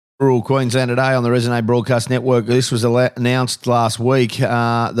Rural Queensland today on the Resonate Broadcast Network. This was announced last week.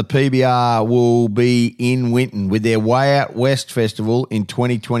 The PBR will be in Winton with their Way Out West Festival in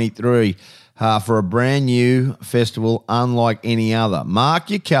 2023 for a brand new festival unlike any other. Mark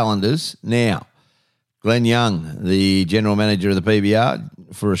your calendars now. Glen Young, the General Manager of the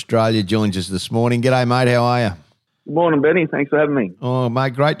PBR for Australia, joins us this morning. G'day, mate. How are you? Good morning, Benny. Thanks for having me. Oh,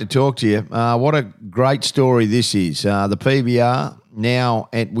 mate, great to talk to you. What a great story this is. The PBR now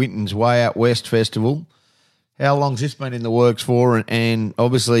at Winton's Way Out West Festival. How long's this been in the works for? And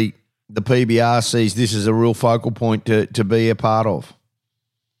obviously the PBR sees this as a real focal point to be a part of.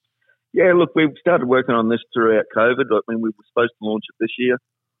 Yeah, look, we've started working on this throughout COVID. I mean, we were supposed to launch it this year,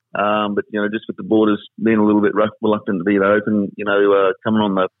 but, just with the borders being a little bit reluctant to be open, coming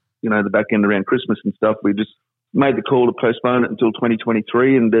on the back end around Christmas and stuff, we just made the call to postpone it until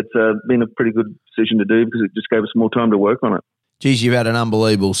 2023, and it's been a pretty good decision to do because it just gave us more time to work on it. Geez, you've had an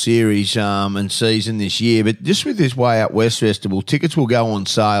unbelievable series and season this year, but just with this Way Out West Festival, tickets will go on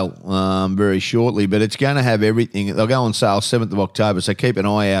sale very shortly, but it's going to have everything. They'll go on sale 7th of October, so keep an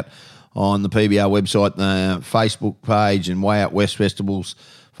eye out on the PBR website, the Facebook page, and Way Out West Festival's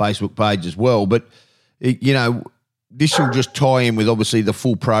Facebook page as well. But, this will just tie in with obviously the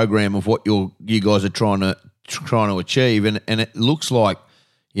full program of what you guys are trying to achieve, and it looks like,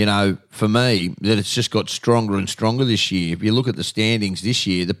 for me, that it's just got stronger and stronger this year. If you look at the standings this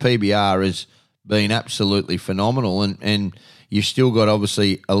year, the PBR has been absolutely phenomenal, and you've still got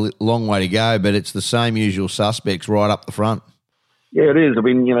obviously a long way to go, but it's the same usual suspects right up the front. Yeah, it is. I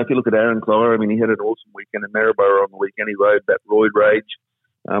mean, if you look at Aaron Clyer, he had an awesome weekend in Maryborough on the weekend. He rode that Roid Rage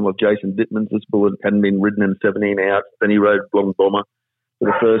of Jason Dittman's. This bull hadn't been ridden in 17 outs. Then he rode Long Bomber for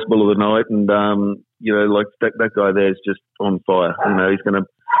the first bull of the night, and that guy there is just on fire. He's going to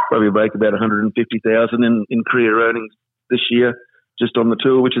probably break about 150,000 in career earnings this year just on the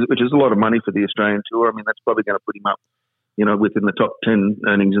tour, which is a lot of money for the Australian tour. I mean, that's probably going to put him up, within the top 10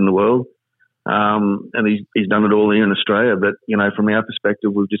 earnings in the world. And he's done it all here in Australia. But from our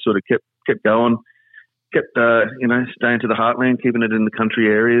perspective, we've just sort of kept going, staying to the heartland, keeping it in the country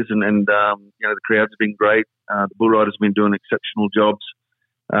areas, and the crowds have been great. The bull riders have been doing exceptional jobs.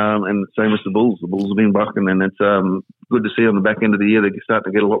 And same as the bulls. The bulls have been bucking, and it's good to see on the back end of the year they start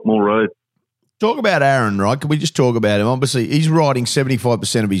to get a lot more road. Talk about Aaron, right? Can we just talk about him? Obviously, he's riding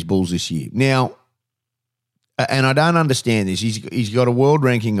 75% of his bulls this year. Now, and I don't understand this, he's got a world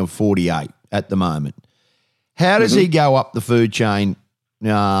ranking of 48 at the moment. How does he go up the food chain in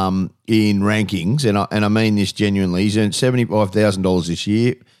rankings? And I mean this genuinely. He's earned $75,000 this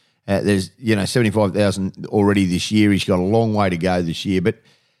year. There's $75,000 already this year. He's got a long way to go this year. But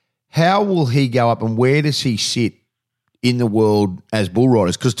how will he go up, and where does he sit in the world as bull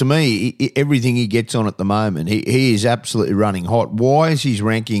riders? Because to me, everything he gets on at the moment, he is absolutely running hot. Why is his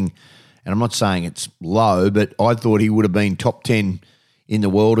ranking, and I'm not saying it's low, but I thought he would have been top 10 in the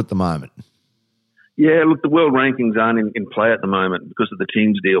world at the moment. Yeah, look, the world rankings aren't in play at the moment because of the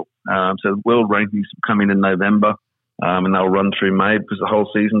teams deal. So the world rankings come in November, and they'll run through May because the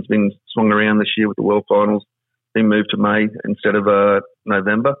whole season's been swung around this year with the world finals. Been moved to May instead of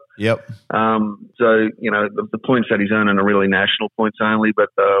November. Yep. So, the points that he's earning are really national points only, but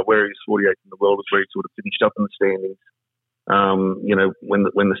where he's 48 in the world is where he sort of finished up in the standings,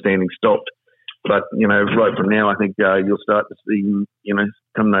 when the standings stopped. But, right from now, I think you'll start to see,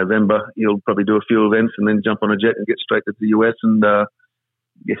 come November, he'll probably do a few events and then jump on a jet and get straight to the US, and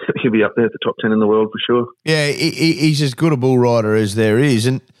he'll be up there at the top 10 in the world for sure. Yeah, he's as good a bull rider as there is.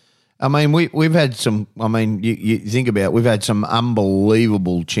 And, I mean, we've had some, you think about it, we've had some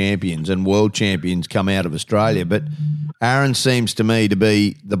unbelievable champions and world champions come out of Australia, but Aaron seems to me to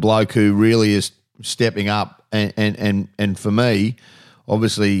be the bloke who really is stepping up, and for me,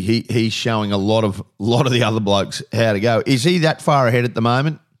 obviously he's showing a lot of the other blokes how to go. Is he that far ahead at the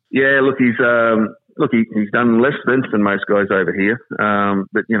moment? Yeah, look, he's done less events than most guys over here,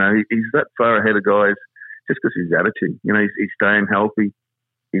 but he's that far ahead of guys just because his attitude. He's staying healthy.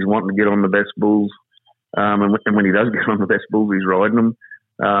 He's wanting to get on the best bulls, and when he does get on the best bulls, he's riding them.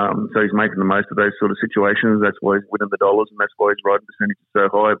 So he's making the most of those sort of situations. That's why he's winning the dollars, and that's why his riding percentage is so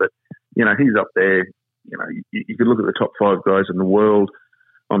high. But he's up there. You could look at the top 5 guys in the world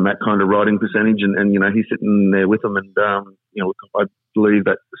on that kind of riding percentage, and he's sitting there with them. And I believe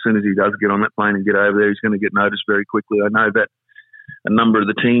that as soon as he does get on that plane and get over there, he's going to get noticed very quickly. I know that a number of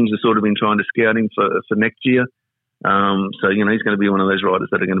the teams have sort of been trying to scout him for next year. So, he's going to be one of those riders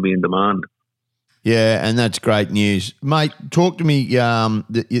that are going to be in demand. Yeah, and that's great news. Mate, talk to me,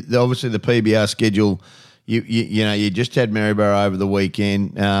 obviously the PBR schedule, you just had Maryborough over the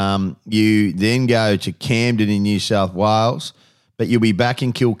weekend. You then go to Camden in New South Wales, but you'll be back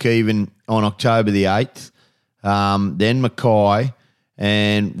in Kilkeven on October the 8th, then Mackay,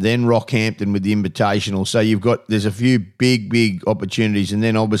 and then Rockhampton with the Invitational. So there's a few big opportunities, and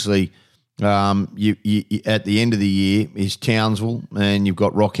then obviously you at the end of the year is Townsville, and you've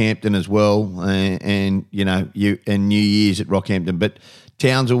got Rockhampton as well, and New Year's at Rockhampton. But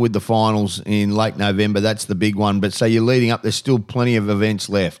Townsville with the finals in late November, that's the big one. But so you're leading up, there's still plenty of events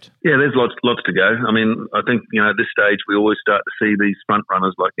left. Yeah, there's lots to go. I mean, I think, at this stage we always start to see these front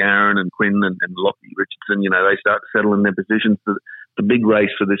runners like Aaron and Quinn and Lockie Richardson, they start to settle in their positions. The big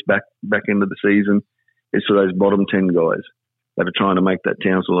race for this back end of the season is for those bottom 10 guys that are trying to make that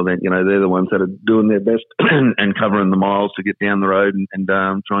Townsville event. They're the ones that are doing their best and covering the miles to get down the road and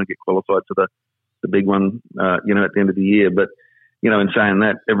try and get qualified for the big one, at the end of the year. But in saying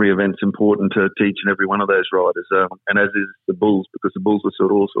that, every event's important to each and every one of those riders, and as is the bulls, because the bulls are sort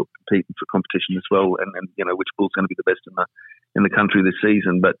of also competing for competition as well, and which bull's going to be the best in the country this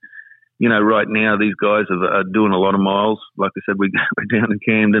season. But right now these guys are doing a lot of miles. Like I said, we're down in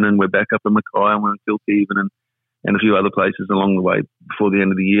Camden, and we're back up in Mackay, and we're in Kilkeven, and a few other places along the way before the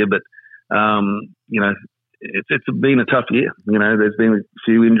end of the year. But it's been a tough year. There's been a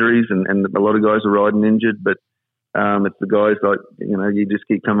few injuries, and a lot of guys are riding injured, but it's the guys like, you just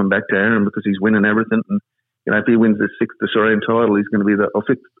keep coming back to Aaron because he's winning everything. And, if he wins the fifth Australian title, he's going to be the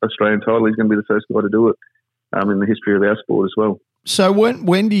first guy to do it in the history of our sport as well. So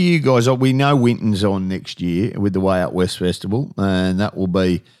when do you guys, we know Winton's on next year with the Way Out West Festival, and that will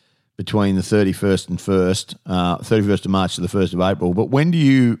be between the 31st and 31st of March to the 1st of April. But when do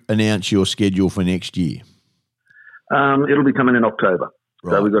you announce your schedule for next year? It'll be coming in October.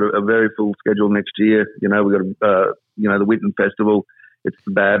 Right. So we've got a very full schedule next year. We've got, the Winton Festival. It's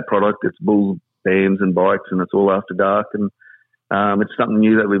the bad product. It's bulls, bands and bikes, and it's all after dark. And it's something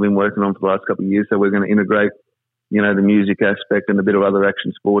new that we've been working on for the last couple of years. So we're going to integrate, the music aspect and a bit of other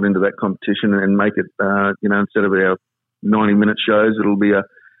action sport into that competition and make it, instead of our 90-minute shows, it'll be a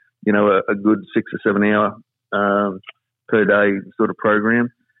good 6 or 7 hour per day sort of program.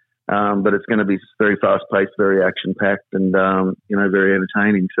 But it's going to be very fast-paced, very action-packed, and very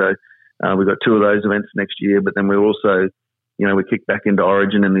entertaining. So we've got 2 of those events next year. But then we're also, we kick back into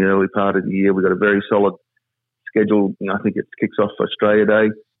Origin in the early part of the year. We've got a very solid schedule. I think it kicks off Australia Day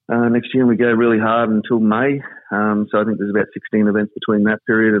next year, and we go really hard until May. So I think there's about 16 events between that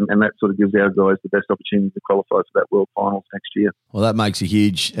period, and that sort of gives our guys the best opportunity to qualify for that World Finals next year. Well, that's a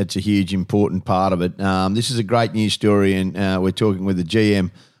huge important part of it. This is a great news story, and we're talking with the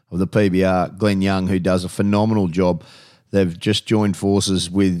GM of the PBR, Glen Young, who does a phenomenal job. They've just joined forces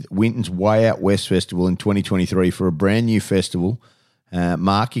with Winton's Way Out West Festival in 2023 for a brand new festival.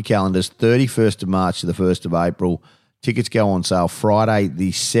 Mark your calendars, 31st of March to the 1st of April. Tickets go on sale Friday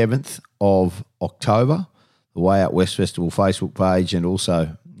the 7th of October. The Way Out West Festival Facebook page, and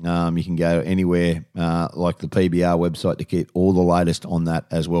also you can go anywhere like the PBR website to get all the latest on that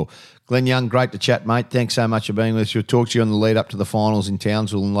as well. Glen Young, great to chat, mate. Thanks so much for being with us. We'll talk to you on the lead up to the finals in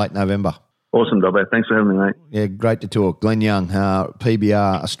Townsville in late November. Awesome, Dobbo. Thanks for having me, mate. Yeah, great to talk. Glen Young,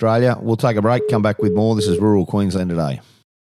 PBR Australia. We'll take a break, come back with more. This is Rural Queensland Today.